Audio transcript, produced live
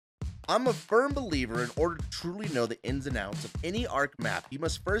I'm a firm believer in order to truly know the ins and outs of any Ark map, you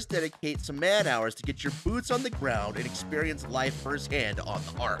must first dedicate some man hours to get your boots on the ground and experience life firsthand on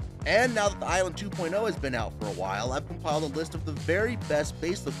the Ark. And now that the Island 2.0 has been out for a while, I've compiled a list of the very best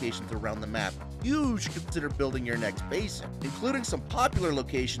base locations around the map you should consider building your next base in, including some popular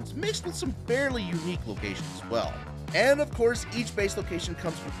locations mixed with some fairly unique locations as well. And of course, each base location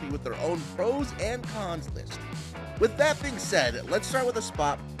comes complete with their own pros and cons list. With that being said, let's start with a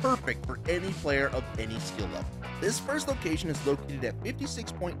spot perfect for any player of any skill level. This first location is located at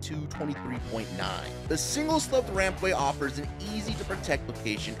 56.223.9. The single sloped rampway offers an easy to protect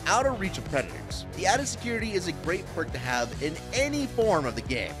location out of reach of predators. The added security is a great perk to have in any form of the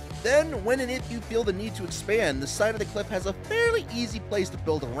game. Then, when and if you feel the need to expand, the side of the cliff has a fairly easy place to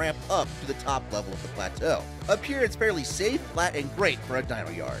build a ramp up to the top level of the plateau. Up here, it's fairly safe, flat, and great for a dino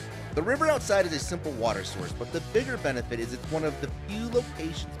yard. The river outside is a simple water source, but the bigger benefit is it's one of the few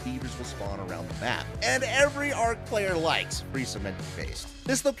locations beavers will spawn around the map. And every Ark player likes free cementing base.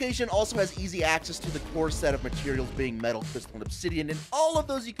 This location also has easy access to the core set of materials being metal, crystal, and obsidian, and all of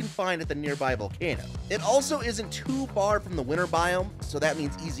those you can find at the nearby volcano. It also isn't too far from the winter biome, so that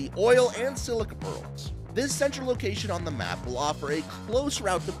means easy oil and silica pearls. This central location on the map will offer a close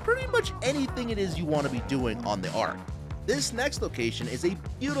route to pretty much anything it is you want to be doing on the Ark. This next location is a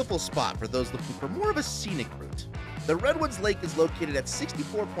beautiful spot for those looking for more of a scenic route. The Redwoods Lake is located at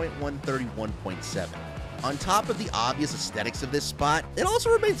 64.131.7. On top of the obvious aesthetics of this spot, it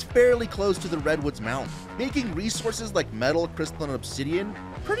also remains fairly close to the Redwoods Mountain, making resources like metal, crystal, and obsidian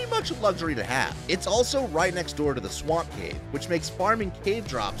pretty much a luxury to have. It's also right next door to the Swamp Cave, which makes farming cave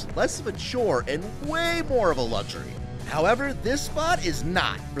drops less of a chore and way more of a luxury. However, this spot is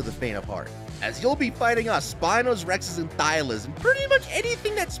not for the faint of heart, as you'll be fighting us Spinos, Rexes, and Thyllas, and pretty much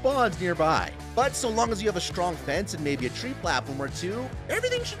anything that spawns nearby. But so long as you have a strong fence and maybe a tree platform or two,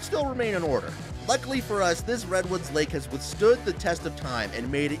 everything should still remain in order. Luckily for us, this Redwoods Lake has withstood the test of time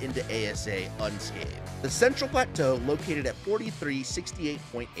and made it into ASA unscathed. The central plateau, located at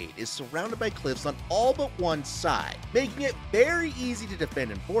 4368.8, is surrounded by cliffs on all but one side, making it very easy to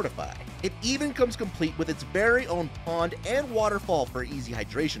defend and fortify. It even comes complete with its very own pond and waterfall for easy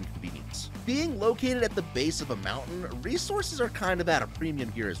hydration convenience. Being located at the base of a mountain, resources are kind of at a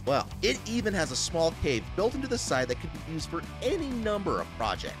premium here as well. It even has a small cave built into the side that can be used for any number of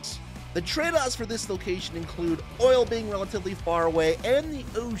projects. The trade-offs for this location include oil being relatively far away, and the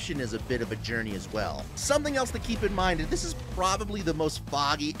ocean is a bit of a journey as well. Something else to keep in mind is this is probably the most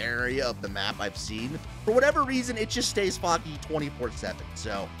foggy area of the map I've seen. For whatever reason, it just stays foggy 24/7,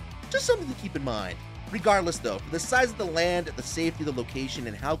 so just something to keep in mind. Regardless though, for the size of the land, the safety of the location,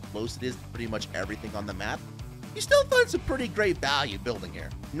 and how close it is to pretty much everything on the map, you still find some pretty great value building here.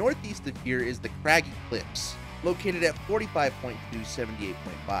 Northeast of here is the Craggy Cliffs, located at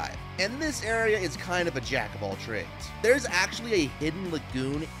 45.278.5. And this area is kind of a jack of all trades. There's actually a hidden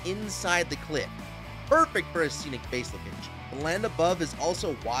lagoon inside the cliff, perfect for a scenic base location. The land above is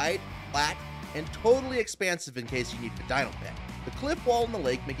also wide, flat, and totally expansive in case you need a dino pen. The cliff wall and the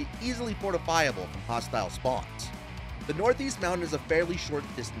lake make it easily fortifiable from hostile spawns. The northeast mountain is a fairly short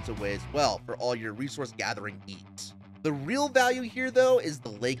distance away as well for all your resource gathering needs. The real value here though is the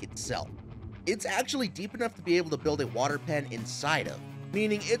lake itself. It's actually deep enough to be able to build a water pen inside of,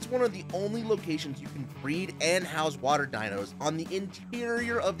 meaning it's one of the only locations you can breed and house water dinos on the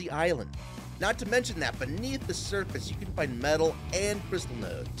interior of the island. Not to mention that beneath the surface you can find metal and crystal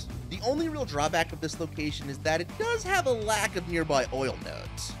nodes. The only real drawback of this location is that it does have a lack of nearby oil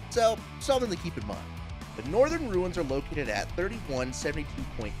nodes, so something to keep in mind. The northern ruins are located at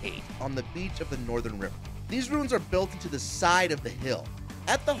 3172.8 on the beach of the Northern River. These ruins are built into the side of the hill.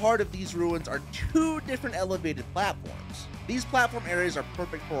 At the heart of these ruins are two different elevated platforms. These platform areas are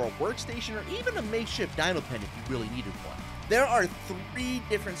perfect for a workstation or even a makeshift dino pen if you really needed one. There are 3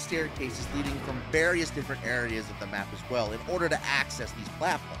 different staircases leading from various different areas of the map as well in order to access these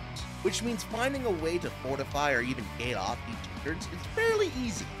platforms, which means finding a way to fortify or even gate off each entrance is fairly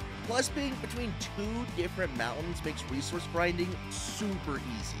easy. Plus, being between 2 different mountains makes resource grinding super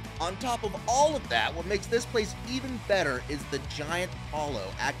easy. On top of all of that, what makes this place even better is the giant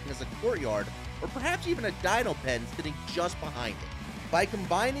hollow acting as a courtyard, or perhaps even a dino pen sitting just behind it. By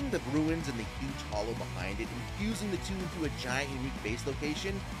combining the ruins and the huge hollow behind it and fusing the two into a giant unique base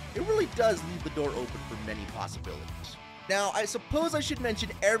location, it really does leave the door open for many possibilities. Now, I suppose I should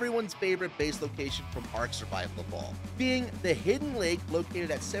mention everyone's favorite base location from Ark Survival Ascended, being the Hidden Lake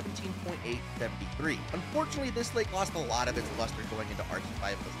located at 17.873. Unfortunately, this lake lost a lot of its luster going into Ark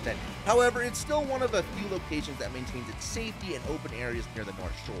Survival Ascended. However, it's still one of a few locations that maintains its safety in open areas near the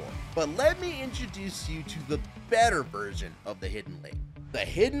North Shore. But let me introduce you to the better version of the Hidden Lake. The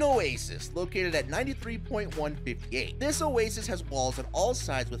Hidden Oasis, located at 93.158. This oasis has walls on all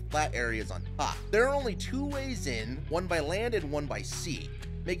sides with flat areas on top. There are only 2 ways in, one by land and one by sea,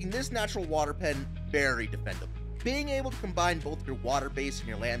 making this natural water pen very defendable. Being able to combine both your water base and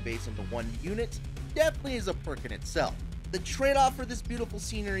your land base into one unit definitely is a perk in itself. The trade-off for this beautiful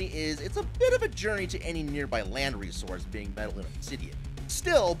scenery is it's a bit of a journey to any nearby land resource, being metal and obsidian.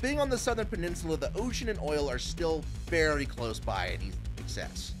 Still, being on the southern peninsula, the ocean and oil are still very close by and easy to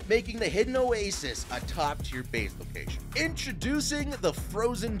access, making the Hidden Oasis a top-tier base location. Introducing the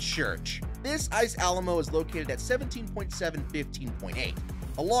Frozen Church. This ice alamo is located at 17.7-15.8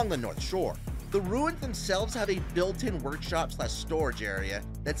 along the north shore. The ruins themselves have a built-in workshop/storage area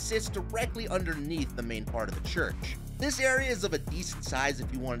that sits directly underneath the main part of the church. This area is of a decent size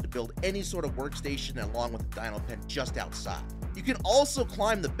if you wanted to build any sort of workstation along with the dino pen just outside. You can also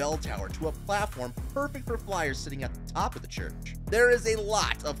climb the bell tower to a platform perfect for flyers sitting at the top of the church. There is a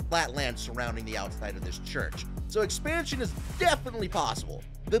lot of flat land surrounding the outside of this church, so expansion is definitely possible.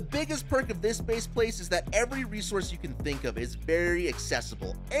 The biggest perk of this base place is that every resource you can think of is very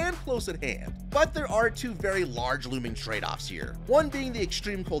accessible and close at hand. But there are 2 very large looming trade-offs here. One being the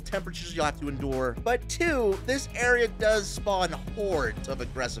extreme cold temperatures you'll have to endure, but 2, this area does spawn hordes of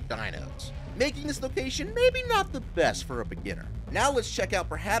aggressive dinos, making this location maybe not the best for a beginner. Now let's check out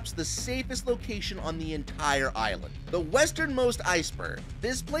perhaps the safest location on the entire island, the westernmost iceberg.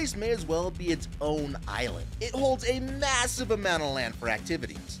 This place may as well be its own island. It holds a massive amount of land for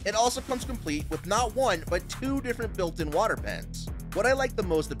activities. It also comes complete with not 1, but 2 different built-in water pens. What I like the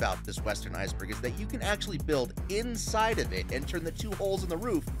most about this western iceberg is that you can actually build inside of it and turn the 2 holes in the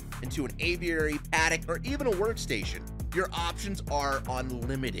roof into an aviary, paddock, or even a workstation. Your options are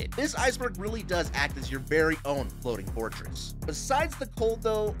unlimited. This iceberg really does act as your very own floating fortress. Besides the cold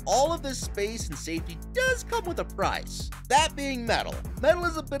though, all of this space and safety does come with a price. That being metal. Metal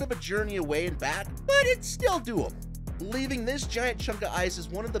is a bit of a journey away and back, but it's still doable. Leaving this giant chunk of ice is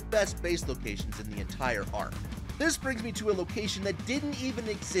one of the best base locations in the entire Ark. This brings me to a location that didn't even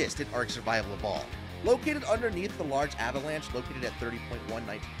exist in Ark Survival Evolved. Located underneath the large avalanche located at 30.1,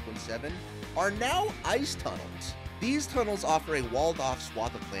 19.7 are now ice tunnels. These tunnels offer a walled-off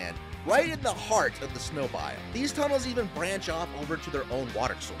swath of land right in the heart of the snow biome. These tunnels even branch off over to their own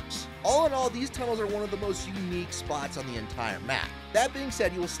water source. All in all, these tunnels are one of the most unique spots on the entire map. That being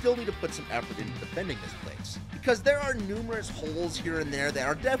said, you will still need to put some effort into defending this place, because there are numerous holes here and there that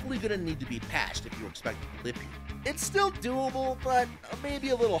are definitely going to need to be patched if you expect to live here. It's still doable, but maybe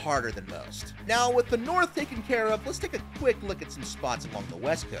a little harder than most. Now, with the north taken care of, let's take a quick look at some spots along the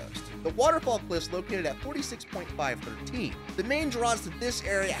west coast. The waterfall cliffs located at 46.513. The main draws to this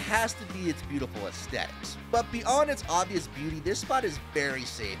area has to be its beautiful aesthetics. But beyond its obvious beauty, this spot is very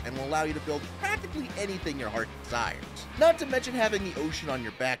safe and will allow you to build practically anything your heart desires. Not to mention having the ocean on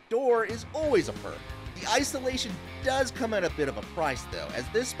your back door is always a perk. The isolation does come at a bit of a price though, as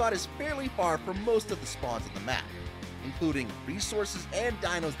this spot is fairly far from most of the spawns on the map, including resources and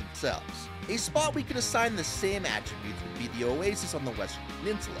dinos themselves. A spot we could assign the same attributes would be the Oasis on the Western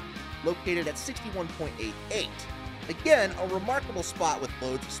Peninsula, located at 61.88. Again, a remarkable spot with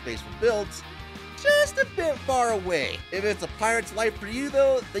loads of space for builds, just a bit far away. If it's a pirate's life for you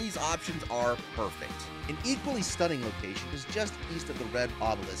though, these options are perfect. An equally stunning location is just east of the Red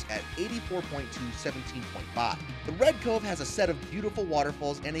Obelisk at 84.2, 17.5. The Red Cove has a set of beautiful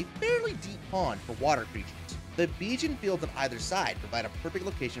waterfalls and a fairly deep pond for water creatures. The beach and fields on either side provide a perfect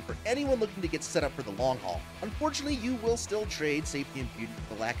location for anyone looking to get set up for the long haul. Unfortunately, you will still trade safety and beauty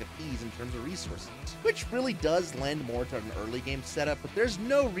for the lack of ease in terms of resources, which really does lend more to an early game setup, but there's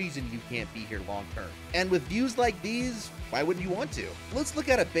no reason you can't be here long term. And with views like these, why wouldn't you want to? Let's look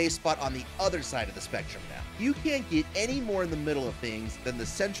at a base spot on the other side of the spectrum now. You can't get any more in the middle of things than the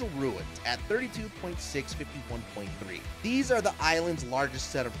Central Ruins at 32.6, 51.3. These are the island's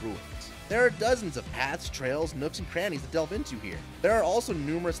largest set of ruins. There are dozens of paths, trails, nooks, and crannies to delve into here. There are also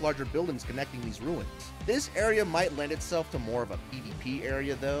numerous larger buildings connecting these ruins. This area might lend itself to more of a PvP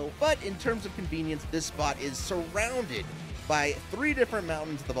area though, but in terms of convenience, this spot is surrounded by 3 different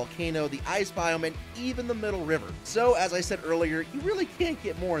mountains, the volcano, the ice biome, and even the Middle River. So, as I said earlier, you really can't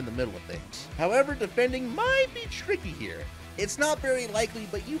get more in the middle of things. However, defending might be tricky here. It's not very likely,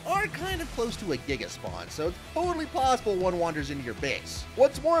 but you are kind of close to a Giga spawn, so it's totally possible one wanders into your base.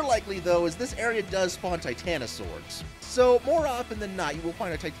 What's more likely, though, is this area does spawn Titanosaurs. So, more often than not, you will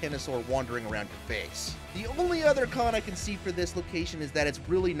find a Titanosaur wandering around your base. The only other con I can see for this location is that it's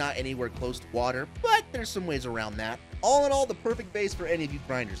really not anywhere close to water, but there's some ways around that. All in all, the perfect base for any of you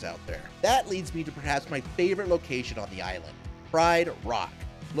grinders out there. That leads me to perhaps my favorite location on the island, Pride Rock.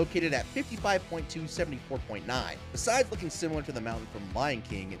 located at 55.2 to 74.9. Besides looking similar to the mountain from Lion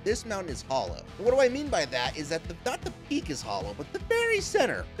King, this mountain is hollow. And what do I mean by that is that not the peak is hollow, but the very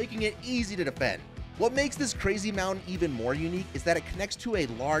center, making it easy to defend. What makes this crazy mountain even more unique is that it connects to a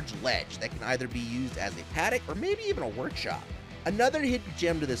large ledge that can either be used as a paddock or maybe even a workshop. Another hidden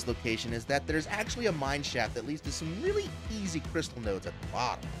gem to this location is that there's actually a mine shaft that leads to some really easy crystal nodes at the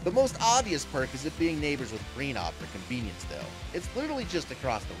bottom. The most obvious perk is it being neighbors with Greenop for convenience though. It's literally just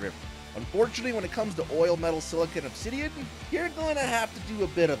across the river. Unfortunately, when it comes to oil, metal, silica, and obsidian, you're going to have to do a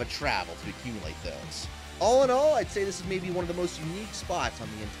bit of a travel to accumulate those. All in all, I'd say this is maybe one of the most unique spots on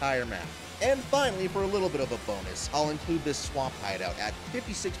the entire map. And finally, for a little bit of a bonus, I'll include this swamp hideout at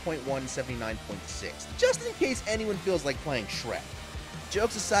 56.1, 79.6, just in case anyone feels like playing Shrek.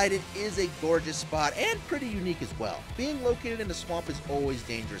 Jokes aside, it is a gorgeous spot and pretty unique as well. Being located in a swamp is always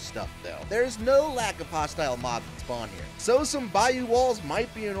dangerous stuff though. There's no lack of hostile mobs that spawn here, so some bayou walls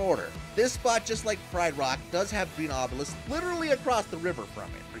might be in order. This spot, just like Pride Rock, does have green obelisks literally across the river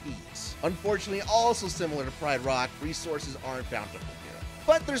from it for ease. Unfortunately, also similar to Pride Rock, resources aren't bountiful here.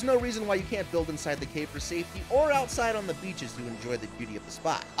 But there's no reason why you can't build inside the cave for safety or outside on the beaches to enjoy the beauty of the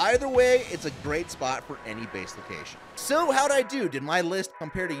spot. Either way, it's a great spot for any base location. So how'd I do? Did my list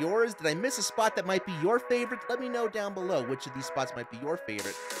compare to yours? Did I miss a spot that might be your favorite? Let me know down below which of these spots might be your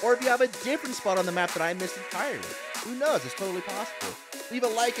favorite, or if you have a different spot on the map that I missed entirely. Who knows? It's totally possible. Leave a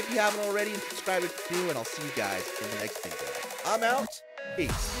like if you haven't already and subscribe if you're new, and I'll see you guys in the next video. I'm out.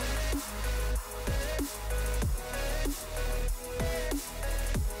 Peace.